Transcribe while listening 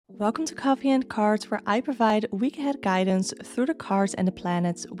Welcome to Coffee and Cards, where I provide week ahead guidance through the cards and the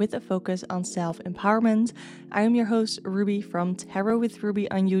planets with a focus on self empowerment. I am your host, Ruby from Tarot with Ruby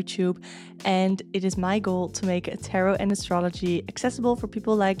on YouTube, and it is my goal to make tarot and astrology accessible for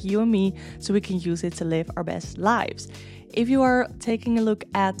people like you and me so we can use it to live our best lives. If you are taking a look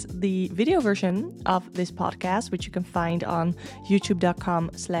at the video version of this podcast, which you can find on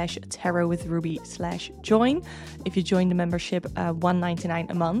youtube.com/tarotwithruby/join, if you join the membership $1.99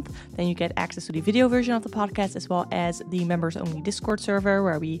 a month, then you get access to the video version of the podcast as well as the members only Discord server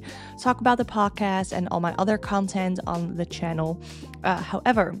where we talk about the podcast and all my other content on the channel.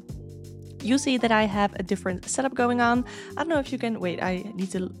 However, you see that I have a different setup going on. I don't know if you can, wait, I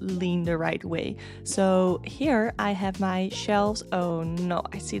need to lean the right way. So here I have my shelves. Oh no,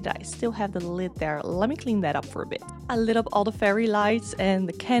 I see that I still have the lid there. Let me clean that up for a bit. I lit up all the fairy lights and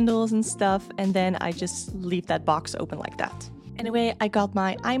the candles and stuff, and then I just leave that box open like that. Anyway, I got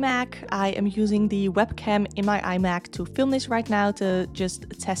my iMac. I am using the webcam in my iMac to film this right now to just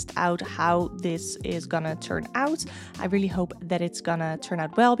test out how this is gonna turn out. I really hope that it's gonna turn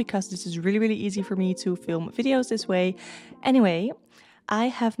out well because this is really easy for me to film videos this way. Anyway, I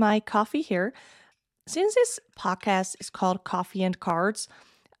have my coffee here. Since this podcast is called Coffee and Cards,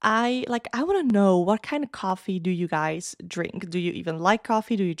 I want to know, what kind of coffee do you guys drink? Do you even like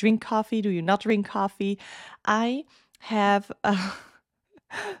coffee? Do you drink coffee? Do you not drink coffee? I have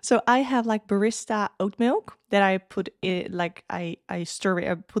so I have like barista oat milk that I put in, like I stir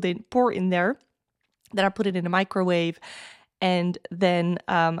it, pour in there. Then I put it in the microwave, and then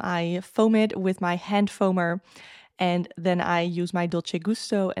I foam it with my hand foamer, and then I use my Dolce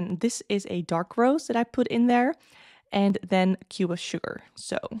Gusto, and this is a dark roast that I put in there, and then a cube of sugar.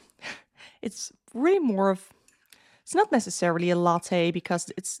 So it's really more of, it's not necessarily a latte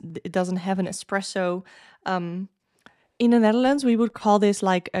because it doesn't have an espresso. In the Netherlands, we would call this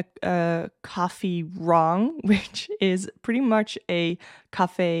like a coffee wrong, which is pretty much a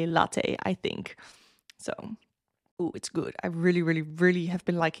cafe latte, I think. So, ooh, it's good. I really have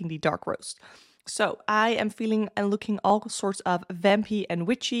been liking the dark roast. So I am feeling and looking all sorts of vampy and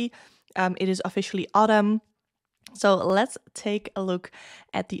witchy. It is officially autumn. So let's take a look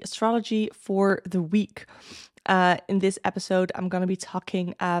at the astrology for the week. In this episode, I'm going to be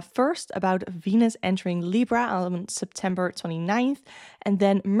talking first about Venus entering Libra on September 29th, and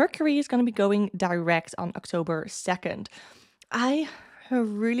then Mercury is going to be going direct on October 2nd. I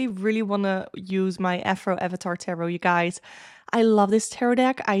really want to use my Afro Avatar Tarot, you guys. I love this tarot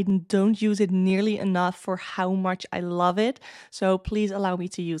deck. I don't use it nearly enough for how much I love it. So please allow me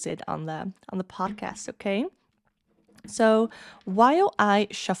to use it on the podcast, okay? So while I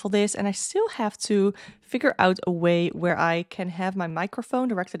shuffle this, and I still have to figure out a way where I can have my microphone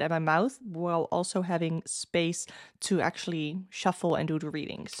directed at my mouth while also having space to actually shuffle and do the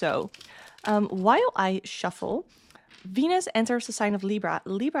reading. So while I shuffle, Venus enters the sign of Libra.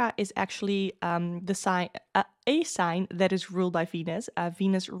 Libra is actually the sign, a sign that is ruled by Venus.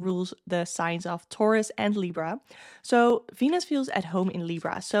 Venus rules the signs of Taurus and Libra. So Venus feels at home in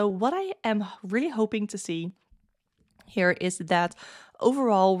Libra. So what I am really hoping to see here is that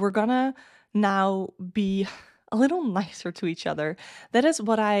overall we're gonna now be a little nicer to each other. That is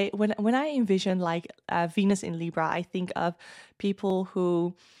what when I envision like Venus in Libra, I think of people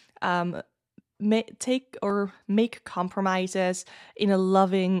who make compromises in a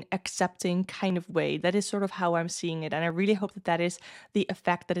loving, accepting kind of way. That is sort of how I'm seeing it, and I really hope that that is the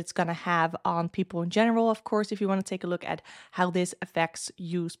effect that it's gonna have on people in general. Of course, if you want to take a look at how this affects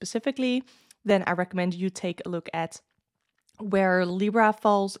you specifically, then I recommend you take a look at where Libra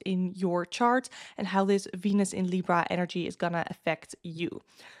falls in your chart and how this Venus in Libra energy is gonna affect you.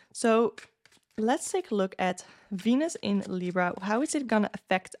 So let's take a look at Venus in Libra. How is it gonna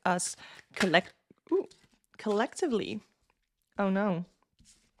affect us collectively? Oh no.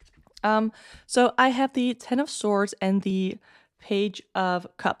 So I have the Ten of Swords and the Page of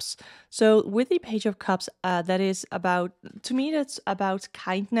Cups. So with the Page of Cups, that is about, to me, that's about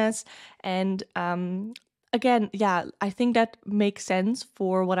kindness and again, yeah, I think that makes sense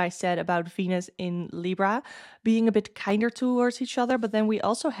for what I said about Venus in Libra, being a bit kinder towards each other. But then we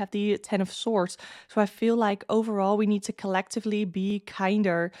also have the Ten of Swords. So I feel like overall we need to collectively be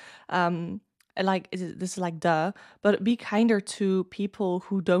kinder. This is like duh, but be kinder to people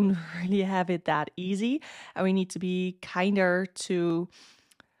who don't really have it that easy. And we need to be kinder to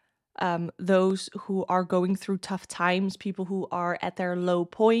those who are going through tough times, people who are at their low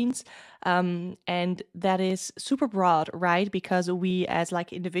points. And that is super broad, right? Because we as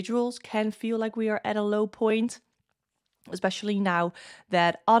like individuals can feel like we are at a low point, especially now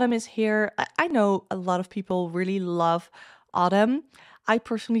that autumn is here. I know a lot of people really love autumn. I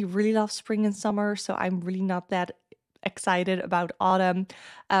personally really love spring and summer, so I'm really not that excited about autumn.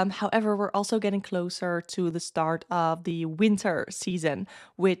 However, we're also getting closer to the start of the winter season,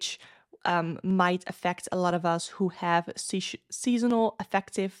 which might affect a lot of us who have seasonal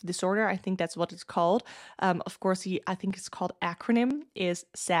affective disorder. I think that's what it's called. Of course, I think it's called acronym is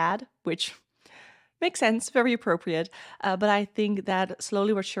SAD, which makes sense, very appropriate. But I think that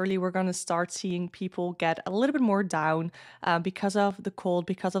slowly but surely we're going to start seeing people get a little bit more down because of the cold,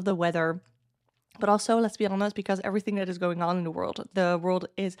 because of the weather. But also, let's be honest, because everything that is going on in the world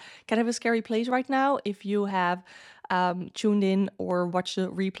is kind of a scary place right now. If you have tuned in or watched the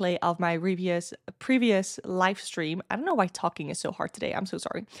replay of my previous live stream, I don't know why talking is so hard today. I'm so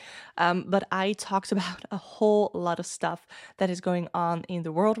sorry. But I talked about a whole lot of stuff that is going on in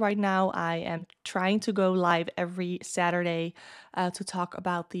the world right now. I am trying to go live every Saturday to talk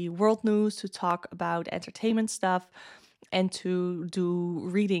about the world news, to talk about entertainment stuff, and to do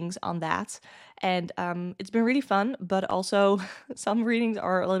readings on that. And it's been really fun, but also some readings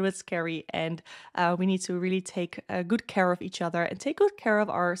are a little bit scary, and we need to really take good care of each other and take good care of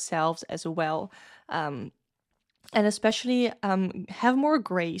ourselves as well. And especially have more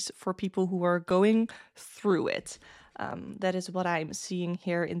grace for people who are going through it. That is what I'm seeing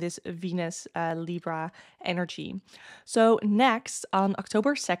here in this Venus Libra energy. So, next on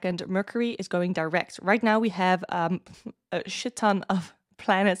October 2nd, Mercury is going direct. Right now, we have a shit ton of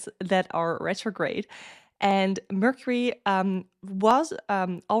planets that are retrograde. And Mercury was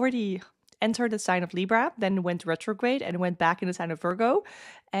already entered the sign of Libra, then went retrograde and went back in the sign of Virgo.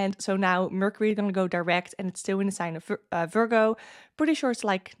 And so now Mercury is going to go direct and it's still in the sign of Virgo. Pretty sure it's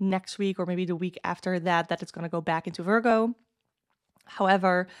like next week or maybe the week after that it's going to go back into Virgo.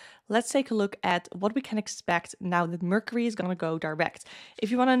 However, let's take a look at what we can expect now that Mercury is going to go direct.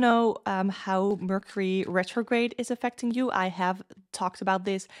 If you want to know how Mercury retrograde is affecting you, I have talked about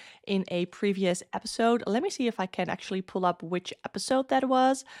this in a previous episode. Let me see if I can actually pull up which episode that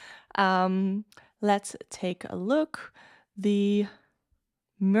was. Let's take a look. The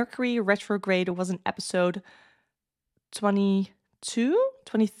Mercury retrograde was in episode 22,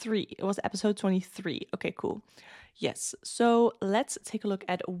 23. It was episode 23. Okay, cool. Yes, so let's take a look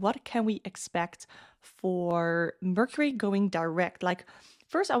at what can we expect for Mercury going direct. Like,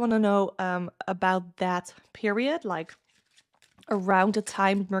 first I want to know about that period, like around the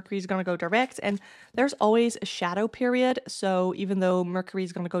time Mercury is going to go direct. And there's always a shadow period. So even though Mercury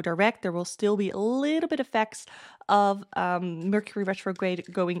is going to go direct, there will still be a little bit effects of Mercury retrograde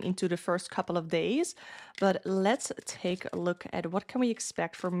going into the first couple of days. But let's take a look at what can we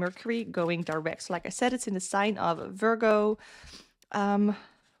expect for Mercury going direct. So like I said, it's in the sign of Virgo. I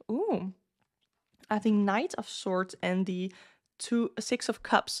think Knight of Swords and the Six of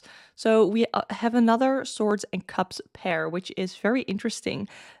Cups. So we have another Swords and Cups pair, which is very interesting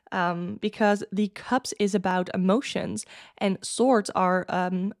because the Cups is about emotions and Swords are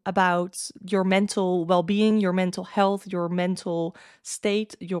about your mental well-being, your mental health, your mental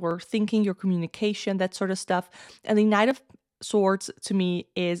state, your thinking, your communication, that sort of stuff. And the Knight of Swords to me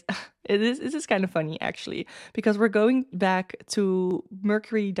is it is kind of funny actually, because we're going back to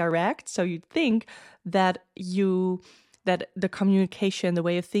Mercury direct, so you'd think that the communication, the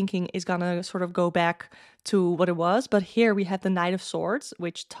way of thinking is gonna sort of go back to what it was. But here we have the Knight of Swords,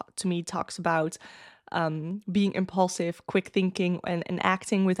 which to me talks about being impulsive, quick thinking, and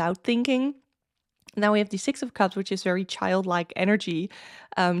acting without thinking. Now we have the Six of Cups, which is very childlike energy,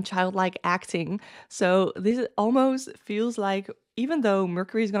 childlike acting. So this almost feels like, even though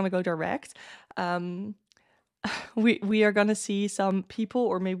Mercury is going to go direct, we are going to see some people,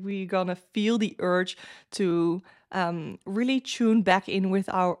 or maybe we're going to feel the urge to really tune back in with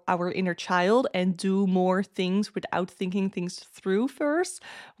our inner child and do more things without thinking things through first,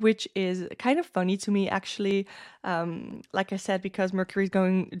 which is kind of funny to me actually. Like I said, because Mercury is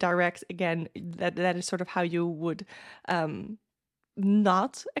going direct again, that is sort of how you would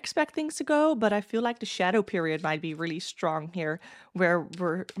not expect things to go. But I feel like the shadow period might be really strong here, where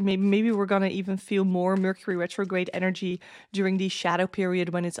maybe we're gonna even feel more Mercury retrograde energy during the shadow period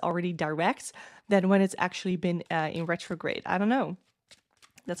when it's already direct than when it's actually been in retrograde. I don't know.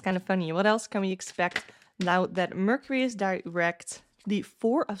 That's kind of funny. What else can we expect now that Mercury is direct? The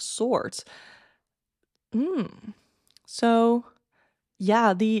Four of Swords. So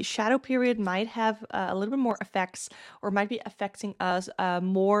yeah, the shadow period might have a little bit more effects, or might be affecting us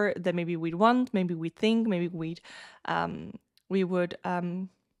more than maybe we'd want, maybe we think, maybe we would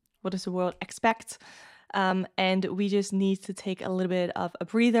what is the word, expect. And we just need to take a little bit of a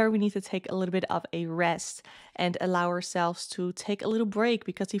breather. We need to take a little bit of a rest and allow ourselves to take a little break,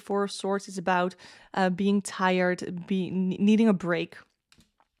 because the Four of Swords is about being tired, needing a break.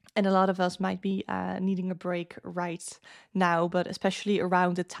 And a lot of us might be needing a break right now, but especially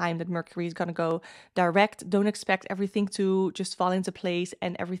around the time that Mercury is going to go direct. Don't expect everything to just fall into place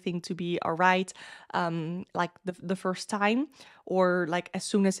and everything to be all right, like the first time, or like as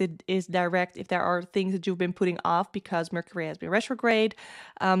soon as it is direct. If there are things that you've been putting off because Mercury has been retrograde,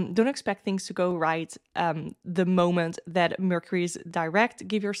 don't expect things to go right the moment that Mercury is direct.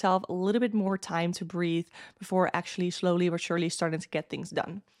 Give yourself a little bit more time to breathe before actually slowly but surely starting to get things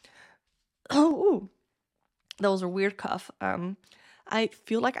done. Oh, ooh, that was a weird cough. I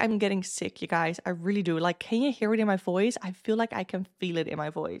feel like I'm getting sick, you guys. I really do. Like, can you hear it in my voice? I feel like I can feel it in my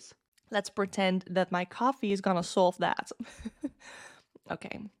voice. Let's pretend that my coffee is gonna solve that.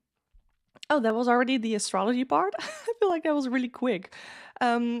 Okay. Oh, that was already the astrology part. I feel like that was really quick.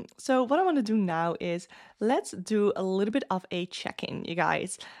 So what I want to do now is let's do a little bit of a check-in, you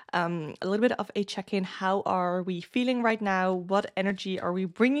guys. A little bit of a check-in. How are we feeling right now? What energy are we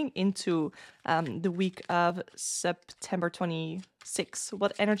bringing into the week of September 26?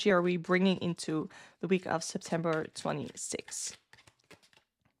 What energy are we bringing into the week of September 26?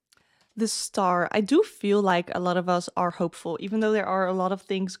 The star. I do feel like a lot of us are hopeful, even though there are a lot of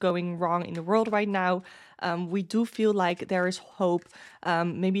things going wrong in the world right now. We do feel like there is hope.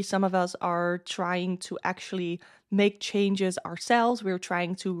 Maybe some of us are trying to actually make changes ourselves. We're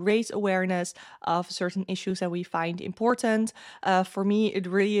trying to raise awareness of certain issues that we find important. For me, it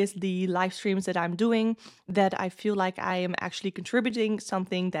really is the live streams that I'm doing that I feel like I am actually contributing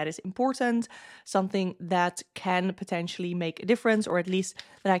something that is important, something that can potentially make a difference, or at least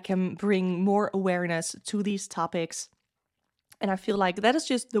that I can bring more awareness to these topics. And I feel like that is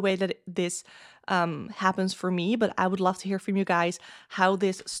just the way that this happens for me. But I would love to hear from you guys how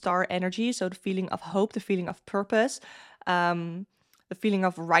this star energy, so the feeling of hope, the feeling of purpose, the feeling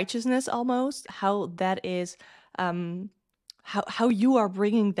of righteousness almost, how that is. How you are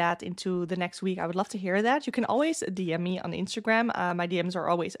bringing that into the next week. I would love to hear that. You can always DM me on Instagram. My DMs are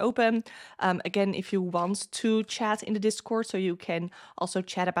always open. Again, if you want to chat in the Discord, so you can also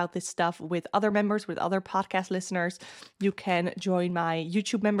chat about this stuff with other members, with other podcast listeners, you can join my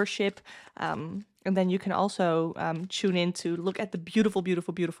YouTube membership. And then you can also tune in to look at the beautiful,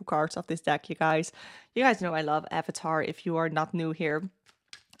 beautiful, beautiful cards of this deck, you guys. You guys know I love Avatar if you are not new here.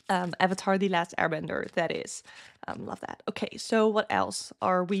 Avatar The Last Airbender, that is. Love that. Okay, so what else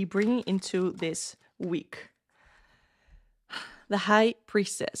are we bringing into this week? The High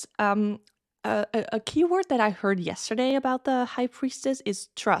Priestess. A keyword that I heard yesterday about the High Priestess is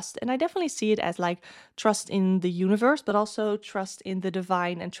trust. And I definitely see it as like trust in the universe, but also trust in the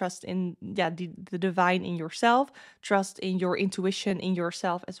divine and trust in, the divine in yourself, trust in your intuition in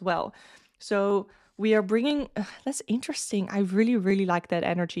yourself as well. So we are bringing, that's interesting. I really, really like that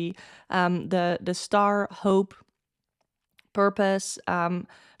energy. The star, hope, purpose,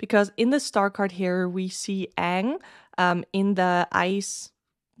 because in the star card here, we see Aang in the ice.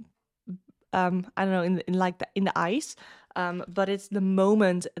 I don't know, in the ice. But it's the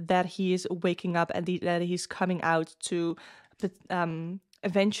moment that he is waking up and that he's coming out to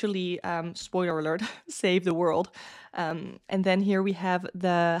eventually, spoiler alert, save the world. And then here we have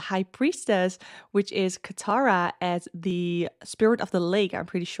the High Priestess, which is Katara as the spirit of the lake, I'm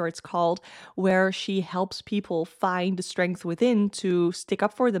pretty sure it's called, where she helps people find the strength within to stick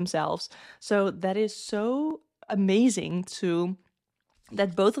up for themselves. So that is so amazing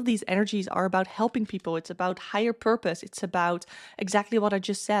that both of these energies are about helping people. It's about higher purpose. It's about exactly what I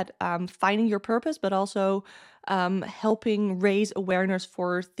just said, finding your purpose, but also helping raise awareness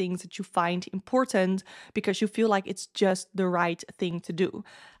for things that you find important because you feel like it's just the right thing to do.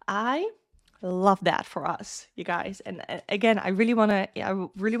 I love that for us, you guys. And again, I really want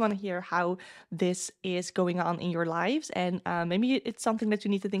to hear how this is going on in your lives, and maybe it's something that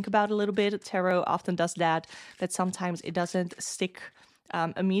you need to think about a little bit. Tarot often does that sometimes it doesn't stick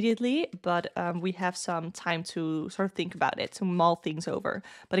immediately, but we have some time to sort of think about it, to mull things over.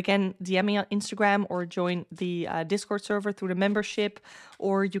 But again, DM me on Instagram or join the Discord server through the membership,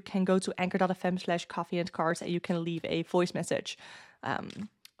 or you can go to anchor.fm/coffee and cards and you can leave a voice message.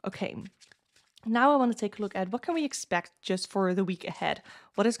 Okay. Now I want to take a look at what can we expect just for the week ahead.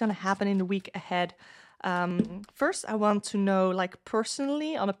 What is going to happen in the week ahead? First, I want to know, like,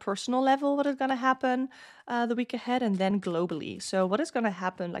 personally, on a personal level, what is going to happen the week ahead, and then globally. So what is going to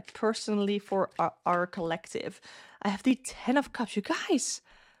happen, like, personally for our collective? I have the 10 of Cups. You guys,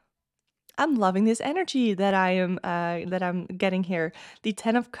 I'm loving this energy that I'm getting here. The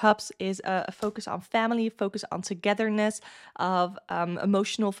 10 of Cups is a focus on family, focus on togetherness, of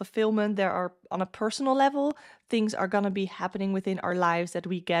emotional fulfillment. There are, on a personal level, things are going to be happening within our lives that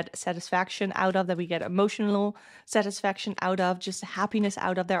we get satisfaction out of, that we get emotional satisfaction out of, just happiness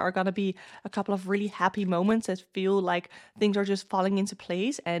out of. There are going to be a couple of really happy moments that feel like things are just falling into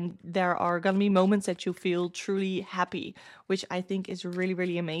place. And there are going to be moments that you feel truly happy, which I think is really,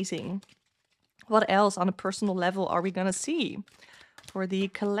 really amazing. What else on a personal level are we going to see for the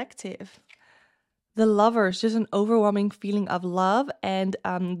collective? The Lovers, just an overwhelming feeling of love. And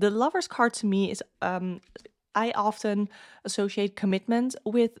the Lovers card to me is, I often associate commitment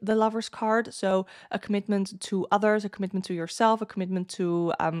with the Lovers card. So a commitment to others, a commitment to yourself, a commitment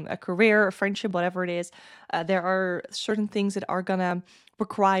to a career, a friendship, whatever it is. There are certain things that are gonna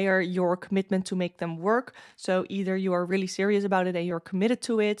require your commitment to make them work. So either you are really serious about it and you're committed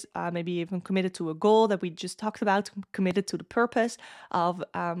to it, maybe even committed to a goal that we just talked about, committed to the purpose of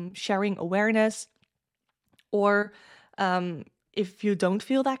sharing awareness, or if you don't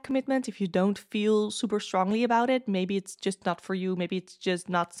feel that commitment, if you don't feel super strongly about it, maybe it's just not for you. Maybe it's just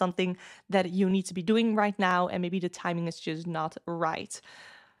not something that you need to be doing right now. And maybe the timing is just not right.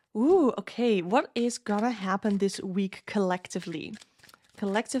 Ooh, okay. What is gonna happen this week collectively?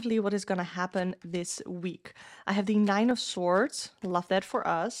 Collectively, what is gonna happen this week? I have the 9 of Swords. Love that for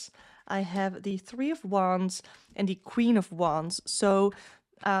us. I have the 3 of Wands and the Queen of Wands. So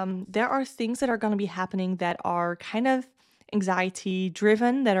there are things that are going to be happening that are kind of anxiety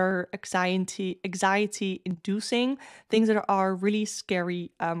driven, that are anxiety inducing, things that are really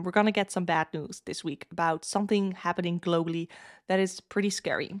scary. We're going to get some bad news this week about something happening globally that is pretty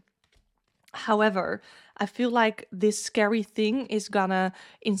scary. However, I feel like this scary thing is gonna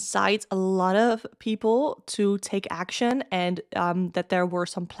incite a lot of people to take action, and that there were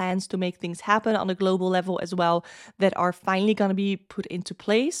some plans to make things happen on a global level as well that are finally gonna be put into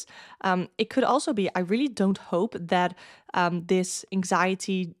place. It could also be, I really don't hope that this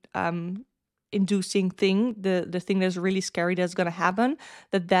anxiety inducing thing, the thing that's really scary that's going to happen,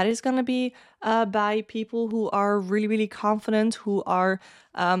 that is going to be by people who are really, really confident, who are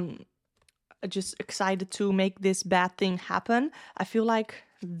just excited to make this bad thing happen. I feel like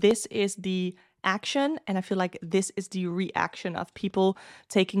this is the action, and I feel like this is the reaction of people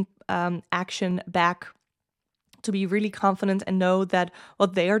taking action back to be really confident and know that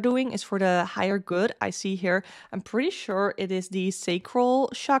what they are doing is for the higher good. I see here, I'm pretty sure it is the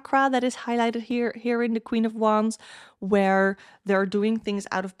sacral chakra that is highlighted here in the Queen of Wands, where they're doing things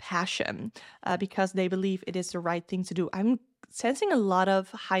out of passion because they believe it is the right thing to do. I'm sensing a lot of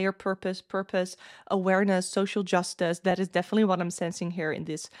higher purpose, awareness, social justice. That is definitely what I'm sensing here in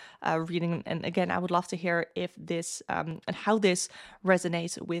this reading. And again, I would love to hear if this and how this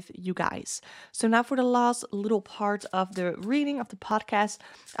resonates with you guys. So now for the last little part of the reading of the podcast,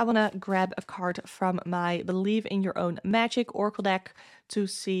 I want to grab a card from my Believe in Your Own Magic Oracle deck to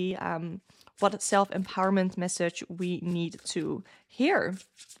see what self-empowerment message we need to hear.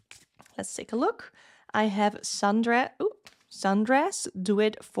 Let's take a look. I have Sundress, do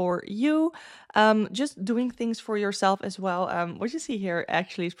it for you. Just doing things for yourself as well. What you see here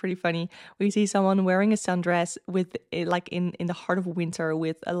actually is pretty funny. We see someone wearing a sundress with like in the heart of winter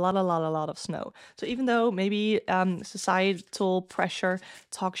with a lot of snow. So even though maybe societal pressure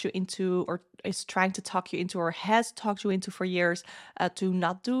talks you into, or is trying to talk you into, or has talked you into for years, to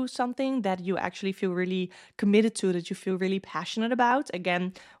not do something that you actually feel really committed to, that you feel really passionate about.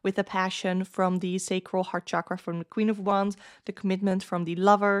 Again, with the passion from the sacral heart chakra, from the Queen of Wands, the commitment from the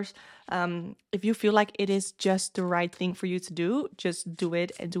Lovers. If you feel like it is just the right thing for you to do, just do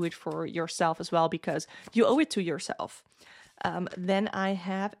it, and do it for yourself as well, because you owe it to yourself. Then I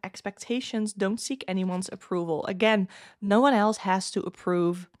have expectations. Don't seek anyone's approval. Again, no one else has to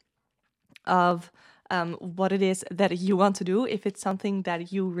approve of what it is that you want to do, if it's something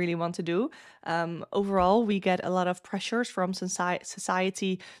that you really want to do. Overall, we get a lot of pressures from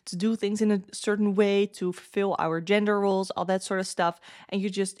society to do things in a certain way, to fulfill our gender roles, all that sort of stuff. And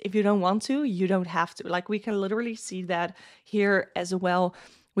you just, if you don't want to, you don't have to. Like, we can literally see that here as well.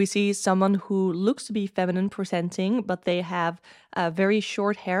 We see someone who looks to be feminine presenting, but they have very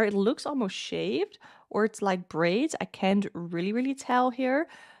short hair. It looks almost shaved, or it's like braids. I can't really tell here.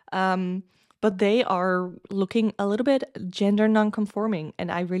 But they are looking a little bit gender non-conforming,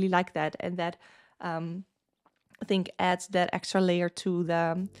 and I really like that. And that I think adds that extra layer to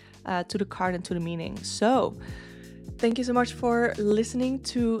the card and to the meaning. So thank you so much for listening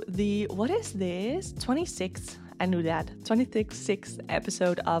to the, what is this, 26th I knew that. 26th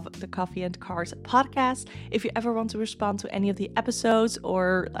episode of the Coffee and Cards podcast. If you ever want to respond to any of the episodes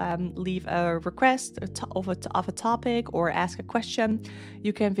or leave a request of a topic or ask a question,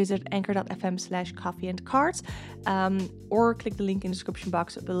 you can visit anchor.fm/coffeeandcards or click the link in the description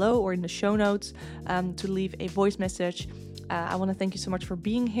box below or in the show notes to leave a voice message. I want to thank you so much for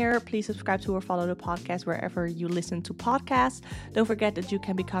being here. Please subscribe to or follow the podcast wherever you listen to podcasts. Don't forget that you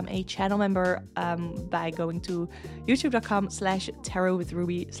can become a channel member by going to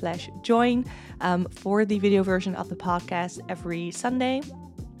youtube.com/tarotwithruby/join for the video version of the podcast every Sunday.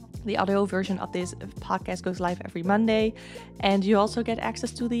 The audio version of this podcast goes live every Monday, and you also get access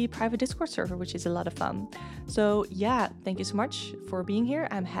to the private Discord server, which is a lot of fun. So yeah, thank you so much for being here.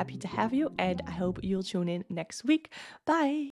 I'm happy to have you, and I hope you'll tune in next week. Bye!